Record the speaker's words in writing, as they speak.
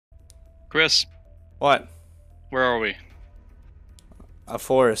Chris, What? where are we? A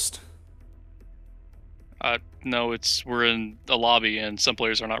forest. No, we're in a lobby and some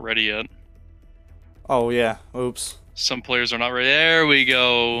players are not ready yet. Oh yeah. Oops. Some players are not ready. There we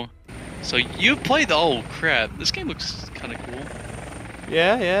go. So you've played the oh crap. This game looks kind of cool.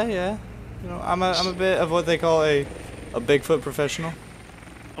 Yeah. You know, I'm a bit of what they call a Bigfoot professional.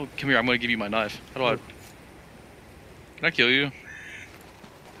 Oh, come here. I'm gonna give you my knife. How do I? Can I kill you?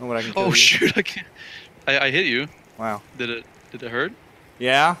 And what I can kill Oh you. shoot! I can't. I hit you. Wow. Did it hurt?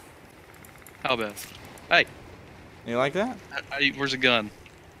 Yeah. How bad? Hey, You like that? where's the gun?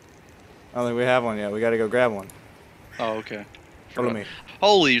 I don't think we have one yet. We gotta go grab one. Oh, okay. Follow me.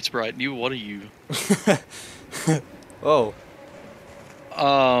 Holy Sprite, what are you? Oh.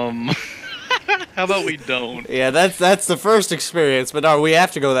 How about we don't? Yeah, that's the first experience, but no, we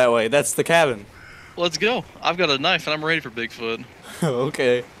have to go that way. That's the cabin. Let's go. I've got a knife and I'm ready for Bigfoot.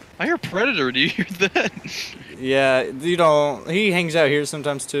 Okay. I hear Predator. Do you hear that? Yeah, you don't. He hangs out here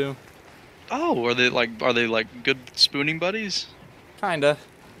sometimes too. Oh, are they like good spooning buddies? Kinda.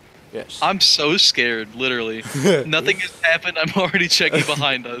 Yes. I'm so scared, literally. Nothing has happened. I'm already checking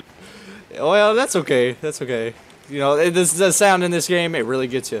behind us. Well, that's okay. That's okay. You know, the sound in this game, it really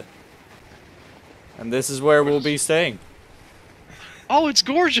gets you. And this is where we'll be staying. Oh, it's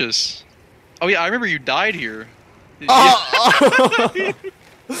gorgeous. Oh yeah, I remember you died here. Oh!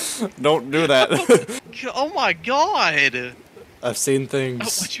 Don't do that. Oh my god. I've seen Oh,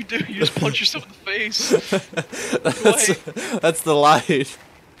 things. what'd you do? You just punch yourself in the face. That's the light.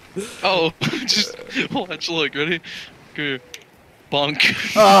 Oh, just watch. Look, ready? Come here. Bunk.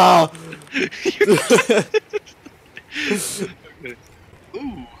 Oh! Okay.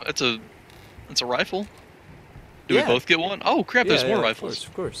 Ooh, that's a rifle. Do Yeah. we both get one? Oh crap! There's more Yeah, rifles.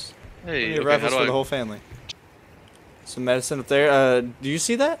 Of course. Hey, Plenty of okay, rifles how do for the whole family. Some medicine up there. Do you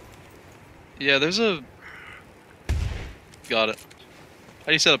see that? Yeah, there's a. Got it. How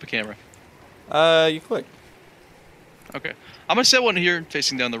do you set up a camera? You click. Okay, I'm gonna set one here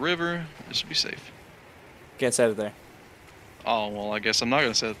facing down the river. This should be safe. Can't set it there. Oh well, I guess I'm not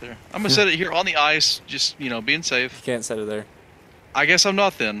gonna set it there. I'm gonna set it here on the ice, just being safe. Can't set it there. I guess I'm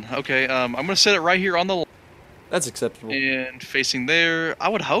not then. Okay, I'm gonna set it right here on the That's acceptable. and facing there. I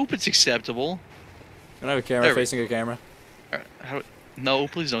would hope it's acceptable. Can I have a camera There we- facing a camera? Alright, no,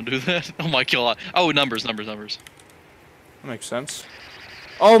 please don't do that. Oh my god. Oh, numbers. That makes sense.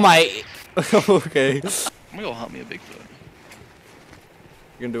 Oh my! Okay. I'm gonna go hunt me a Bigfoot.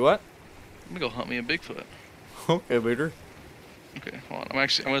 You gonna do what? I'm gonna go hunt me a Bigfoot. Okay, Peter. Okay, hold on. I'm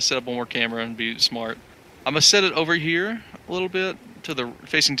gonna set up one more camera and be smart. I'm gonna set it over here a little bit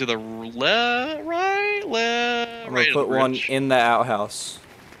facing to the right. I'm Right gonna of put the one bridge. in the outhouse.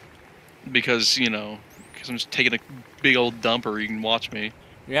 Because I'm just taking a big old dumper. You can watch me.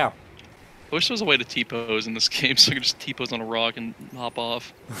 Yeah. I wish there was a way to T-pose in this game so I could just T-pose on a rock and hop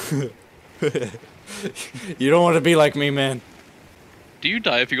off. You don't want to be like me, man. Do you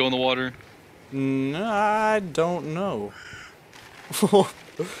die if you go in the water? No, I don't know.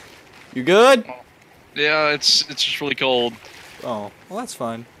 You good? Yeah, it's just really cold. Oh, well, that's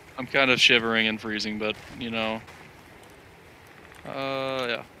fine. I'm kind of shivering and freezing, but yeah,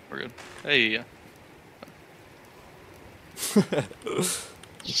 we're good. Hey, yeah.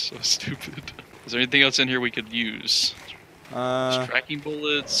 So stupid. Is there anything else in here we could use? Just tracking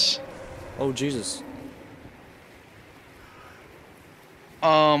bullets. Oh, Jesus.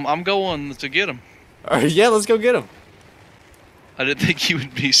 I'm going to get him. Yeah, let's go get him. I didn't think he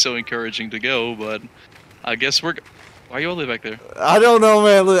would be so encouraging to go, but I guess we're. Why are you all the way back there? I don't know,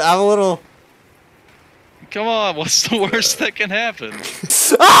 man. I'm a little... Come on, what's the worst that can happen?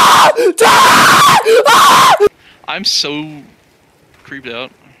 I'm so creeped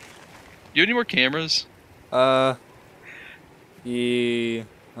out. You have any more cameras? Yeah.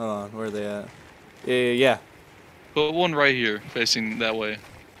 Hold on, where are they at? Yeah. Put one right here, facing that way.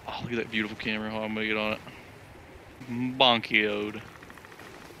 Oh, look at that beautiful camera. Hold on, I'm gonna get on it. Bonkioed.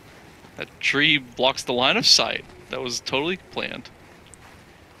 That tree blocks the line of sight. That was totally planned.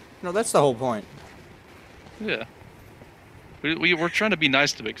 No, that's the whole point. Yeah. We're trying to be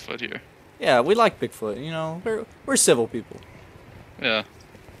nice to Bigfoot here. Yeah, we like Bigfoot. You know, we're civil people. Yeah.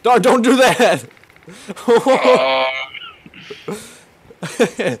 Don't do that.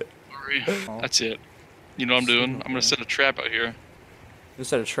 Sorry. That's it. You know what I'm doing? I'm gonna set a trap out here. You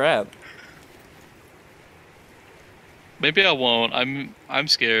set a trap. Maybe I won't. I'm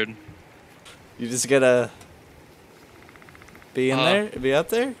scared. You just gotta be in there, be out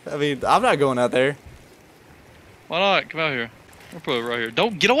there. I mean, I'm not going out there. Why not? Come out here. I'll put it right here.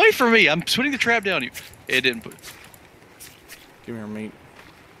 Don't get away from me! I'm putting the trap down. It didn't put. Give me your meat.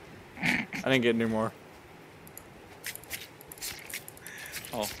 I didn't get any more.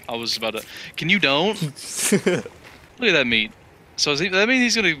 Oh, I was about to. Can you don't? Look at that meat. So that means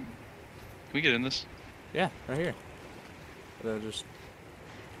he's gonna. Can we get in this? Yeah, right here. Just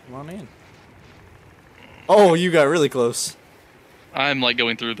come on in. Oh, you got really close. I'm like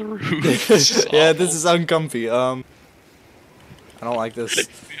going through the roof. This yeah, this is uncomfy. I don't like this.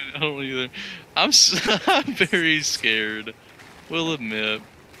 I don't either. I'm very scared. We'll admit.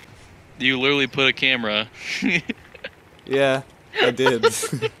 You literally put a camera. Yeah, I did.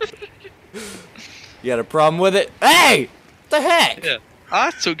 You got a problem with it? Hey! What the heck? Yeah.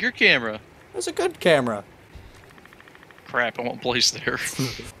 I took your camera. That's a good camera. Crap, I won't place there.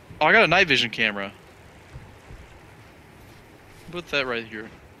 Oh, I got a night vision camera. Put that right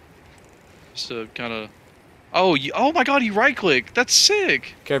here. Just to kind of... Oh, oh my god, you right-click. That's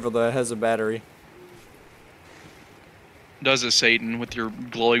sick. Careful, though. It has a battery. Does it, Satan, with your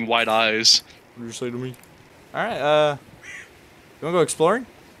glowing white eyes? What did you say to me? Alright, you wanna go exploring?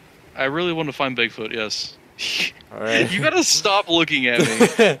 I really want to find Bigfoot, yes. Alright. You gotta stop looking at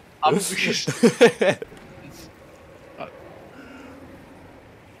me.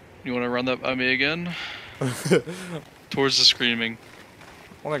 You wanna run that by me again? Towards the screaming.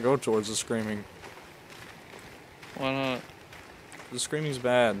 I wanna go towards the screaming. Why not? The screaming's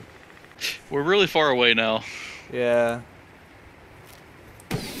bad. We're really far away now. Yeah.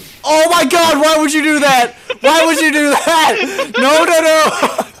 Oh my god, why would you do that? Why would you do that? No, no, no!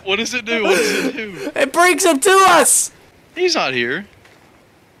 What does it do? What does it do? It brings him to us! He's not here.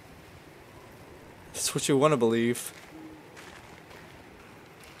 That's what you want to believe.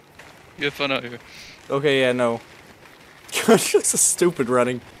 You have fun out here. Okay, yeah, no. Gosh, that's so stupid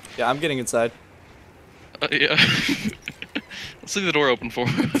running. Yeah, I'm getting inside. Yeah. Let's leave the door open for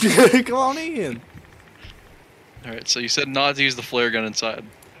him. Come on in. Alright, so you said not to use the flare gun inside.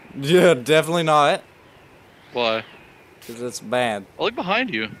 Yeah, definitely not. Why? Because that's bad. Oh, look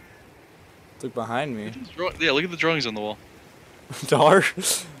behind you. Look behind me. Yeah, look at the drawings on the wall. Dar.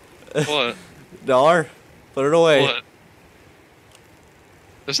 What? Dar. Put it away. What?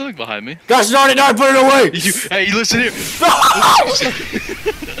 There's nothing behind me. Gosh darn it, Dar, put it away! Hey, listen here!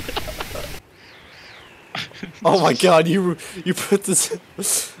 Oh my god, you put this...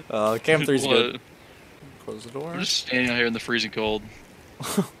 Cam 3's What? good. Close the door. I'm just standing out here in the freezing cold.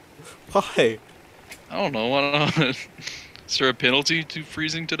 Why? I don't know, why not? Is there a penalty to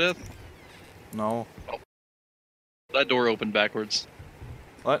freezing to death? No. Oh. That door opened backwards.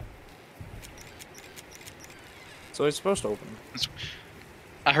 What? So it's supposed to open.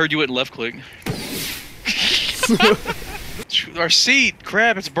 I heard you went left click. Our seat!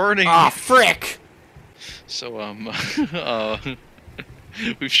 Crap, it's burning! Ah, frick! So,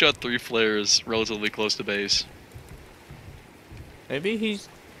 we've shot 3 flares relatively close to base. Maybe he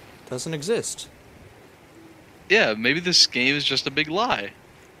doesn't exist. Yeah, maybe this game is just a big lie.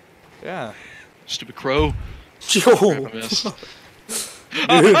 Yeah. Stupid crow. Yo! Crap, I missed.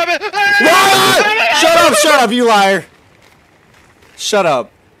 Shut up, you liar! Shut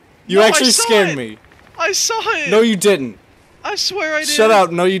up. You No, I actually saw scared it. me. I saw it! No, you didn't. I swear I did! Shut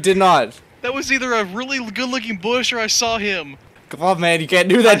up. No, you did not. That was either a really good-looking bush or I saw him. Come on, man. You can't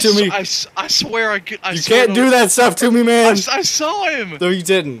do that to me. I swear You can't do that stuff to me, man. I saw him! No, you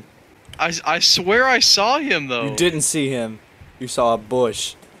didn't. I swear I saw him, though. You didn't see him. You saw a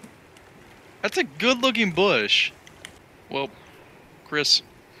bush. That's a good-looking bush. Well, Chris,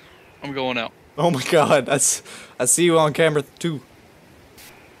 I'm going out. Oh my god. I see you on camera 2.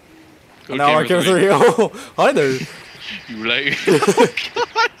 Go to Now on camera 3. Oh, hi there. You like?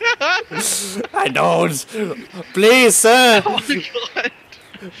 I don't. Please, sir. Oh my god.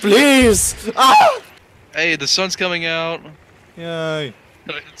 Please. Ah! Hey, the sun's coming out. Yay.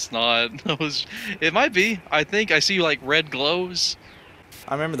 No, it's not. It might be. I think I see like red glows.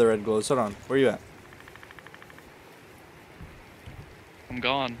 I remember the red glows. Hold on. Where you at? I'm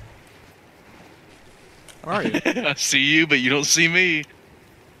gone. Where are you? I see you, but you don't see me.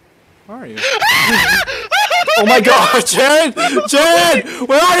 Where are you? Oh my god, Jared! Jared!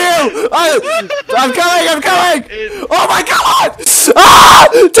 Where are you? I'm coming! I'm coming! Oh my god! Ah!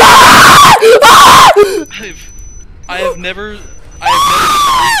 Jared! Ah! I have never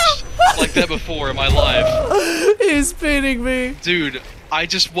screeched like that before in my life. He's beating me. Dude, I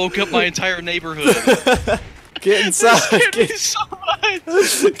just woke up my entire neighborhood. Get inside. Scared me so much.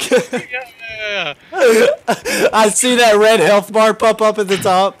 Yeah. I see that red health bar pop up at the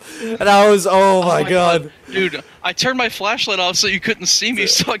top, and I was, oh my god. Dude, I turned my flashlight off so you couldn't see me,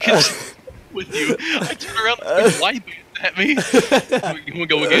 so I could with you. I turned around and white at me. You wanna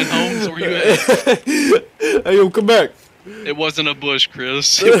go again, Holmes? Where you at? Hey, yo, come back. It wasn't a bush,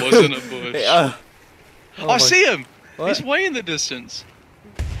 Chris. It wasn't a bush. Hey, oh, I see him. What? He's way in the distance.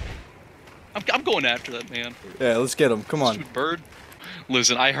 I'm going after that man. Yeah, let's get him. Come on. Stupid bird.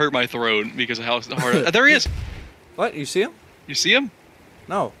 Listen, I hurt my throat because of how hard. There he is. What? You see him? You see him?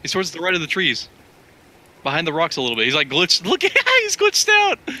 No. He's towards the right of the trees. Behind the rocks a little bit. He's like glitched. Look at he's glitched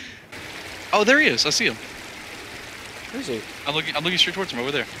out. Oh, there he is. I see him. Where is he? I'm looking straight towards him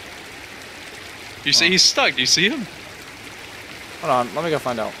over there. You see he's stuck. Do you see him? Hold on. Let me go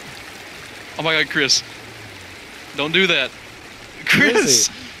find out. Oh my God, Chris. Don't do that. Where is Chris.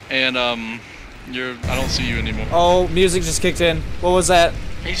 he? And I don't see you anymore. Oh, music just kicked in. What was that?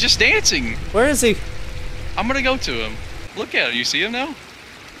 He's just dancing. Where is he? I'm gonna go to him. Look at him. You see him now?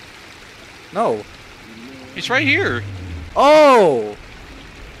 No. He's right here. Oh.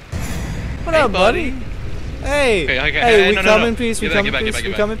 What Hey, up, buddy? Hey. Okay, Hey, we no, come no. in peace. We Get come back, in get peace. back, We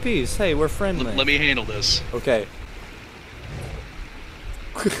get come back. in peace. Hey, we're friendly. Let me handle this. Okay.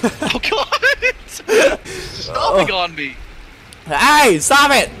 Oh God! Stomping on me. Hey, stop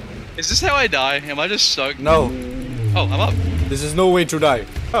it! Is this how I die? Am I just stuck? No. Oh, I'm up. This is no way to die.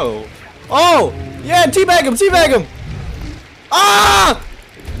 Oh. Oh! Yeah, teabag him! Teabag him! Ah!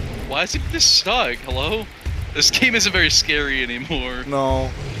 Why is he just stuck? Hello? This game isn't very scary anymore. No.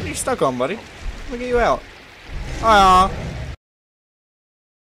 What are you stuck on, buddy? Let me get you out. Ah.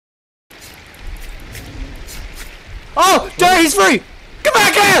 Oh! There, he's free! Come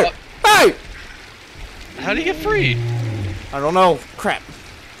back here! Hey! How do you get free? I don't know. Crap.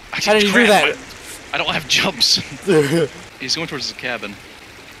 How did you do that? I don't have jumps. He's going towards the cabin.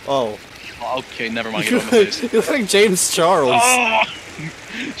 Oh. Okay, never mind. Get on my face. You look like James Charles. Oh!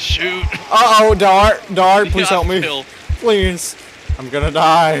 Shoot. Uh-oh, Dart. Dart, please Yeah, help me. Phil. Please. I'm gonna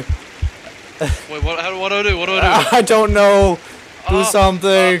die. Wait, what do I do? What do I do? I don't know. Do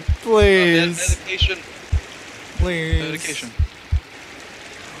something. Please. Medication. Please. Medication.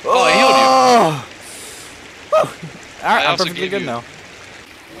 Oh, I healed you. Alright, I'm also perfectly gave good you- now.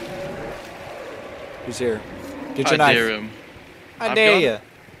 He's here. Get I your knife. dare him. I I'm dare gonna- you.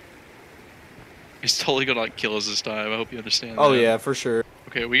 He's totally gonna like kill us this time. I hope you understand Oh that. yeah, for sure.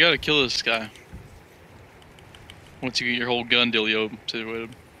 Okay, we gotta kill this guy. Once you get your whole gun dealio situated.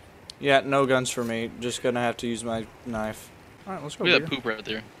 Yeah, no guns for me. Just gonna have to use my knife. Alright, let's go. Look at that Bigger. poop right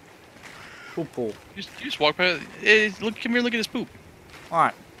there. Poop pool. You just walk past. Hey, look, come here, look at his poop.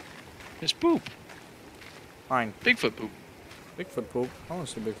 Alright, His poop. fine. Bigfoot poop. Bigfoot poop. I wanna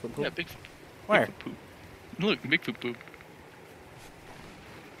see Bigfoot poop. Yeah, Bigfoot. Where? Bigfoot poop. Look, Bigfoot poop.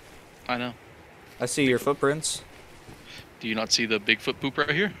 I know. I see your footprints. Do you not see the Bigfoot poop right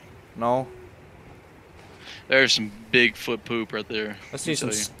here? No. There's some Bigfoot poop right there. I see let me some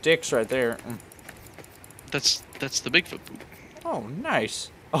tell you. sticks right there. That's the Bigfoot poop. Oh, nice.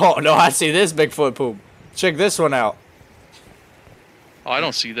 Oh, no, I see this Bigfoot poop. Check this one out. Oh, I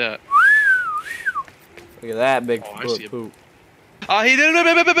don't see that. Look at that I see Bigfoot it. poop. Ah, he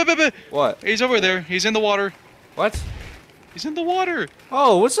did. What? He's over there. He's in the water. What? He's in the water.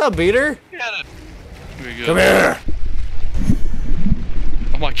 Oh, what's up, Beater? Get it. Here we go. Come here.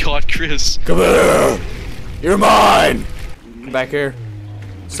 Oh my God, Chris. Come here. You're mine. Come back here.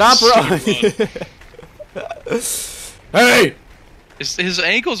 Stop running. Hey. His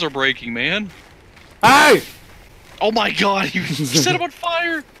ankles are breaking, man. Hey. Oh my God, you set him on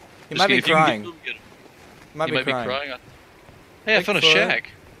fire. He might be If you can crying. get him, get him. He might be crying. Hey, I found a Bigfoot. shack.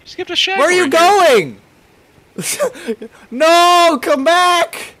 Skipped a shack. Where are you over here. going? No, come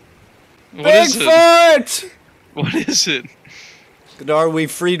back. What is it? Bigfoot. What is it? Godar, we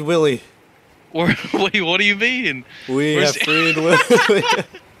freed Willie. Wait, what do you mean? We Where's have freed Willie.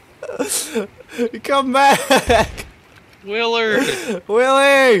 Come back. Willard.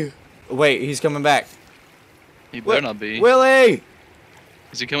 Willie. Wait, he's coming back. He better not be. Willie.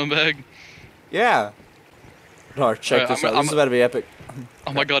 Is he coming back? Yeah. Godar, check Alright, this I'm- out. This is about to be epic.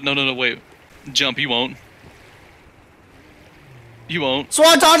 Oh my God, no, wait. Jump, you won't. You won't.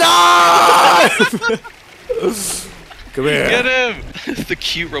 Swanton dive! Come here. Get him! The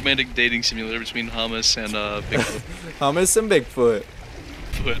cute romantic dating simulator between Hummus and Bigfoot. Hummus and Bigfoot.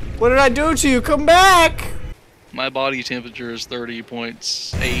 What did I do to you? Come back! My body temperature is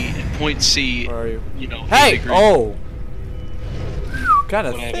 30.8, point C. Where are you? You know. Hey! degree. Oh! Kind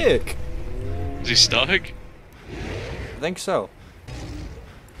of What happened? thick. Is he stuck? I think so.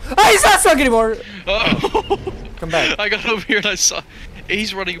 Hey, he's not stuck anymore! Oh! Come back. I got over here and I saw.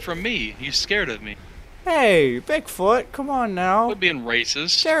 He's running from me. He's scared of me. Hey, Bigfoot, come on now. Quit being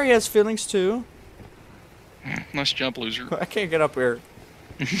racist. Jerry has feelings too. Nice jump, loser. I can't get up here.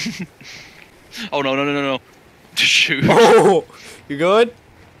 Oh no. Shoot. Oh! You good?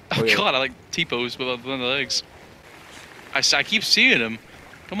 Oh Okay. God, I like T-pose with my legs. I keep seeing him.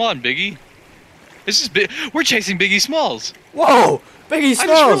 Come on, Biggie. This is big. We're chasing Biggie Smalls. Whoa! Biggie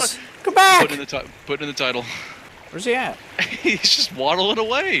Smalls! Come back! Put in the title. Where's he at? He's just waddling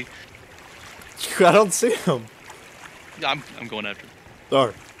away. I don't see him. Yeah, I'm going after him.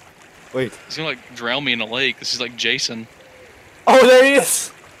 Sorry. Wait. He's gonna like drown me in a lake. This is like Jason. Oh, there he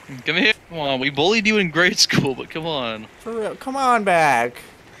is! Come here. Come on. We bullied you in grade school, but come on. For real, come on back.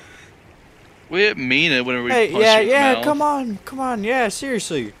 We didn't mean it whenever we Hey, punched yeah, you in the yeah, mouth. come on, yeah,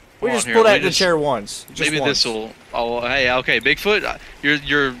 seriously. We Come just on, pulled here, out the chair once. Just Maybe once. this will. Oh, hey, okay, Bigfoot. You're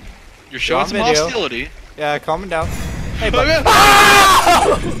showing on some video. hostility. Yeah, calm down. Hey, but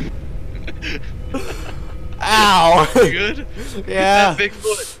Ow! You good? Yeah. Get that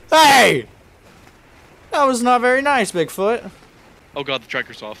Bigfoot. Hey! That was not very nice, Bigfoot. Oh god, the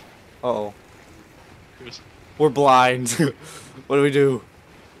tracker's off. Uh-oh. Chris. We're blind. What do we do?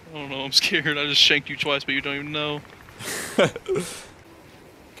 I don't know. I'm scared. I just shanked you twice, but you don't even know.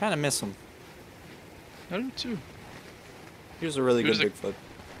 Kind of miss him. I do too. He was a really He good was Bigfoot.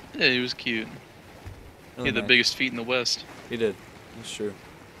 Yeah, he was cute. He Really had the nice. biggest feet in the West. He did. That's true.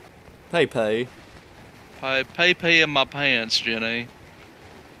 Pay. Pay in my pants, Jenny.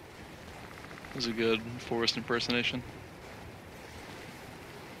 That was a good Forrest impersonation.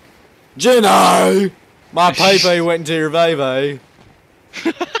 Jenny! My pay went into your vay.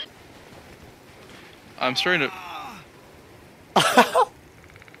 I'm starting to.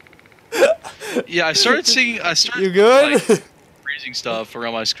 Yeah, I started seeing. You good? Like, freezing stuff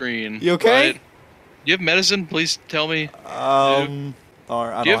around my screen. You okay? Right? Do you have medicine? Please tell me.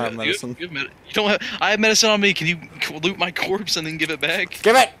 Or I Do you don't have medicine. You don't have. I have medicine on me. Can you loot my corpse and then give it back?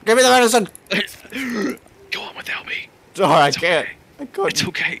 Give me the medicine! Go on without me. Oh, I It's can't. okay. I couldn't. It's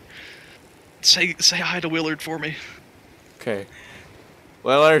okay. Say hi to Willard for me. Okay.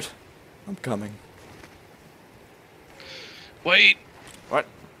 Willard, I'm coming. Wait. What?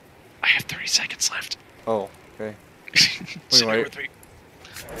 I have 30 seconds left. Oh, okay. Sit wait. here with me.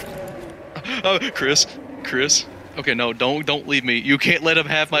 Oh, Chris. Okay, no, don't leave me. You can't let him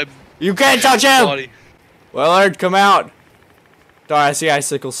have my You can't touch him! body. Willard, come out! Sorry, I see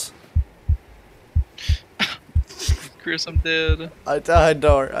icicles. Chris, I'm dead. I died,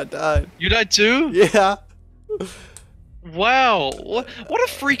 Dar. I died. You died too? Yeah. Wow. What a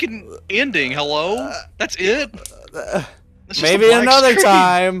freaking ending. Hello? That's it? That's just Maybe a black another screen.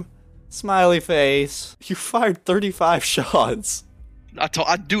 time. Smiley face. You fired 35 shots.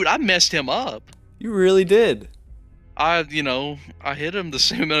 Dude, I messed him up. You really did. I hit him the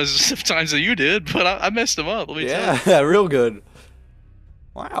same amount of times that you did, but I messed him up. Let me tell you. Yeah, real good.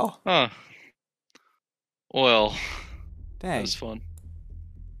 Wow. Huh. Well, that Dang. was fun.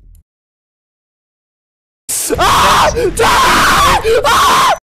 Ah! Ah!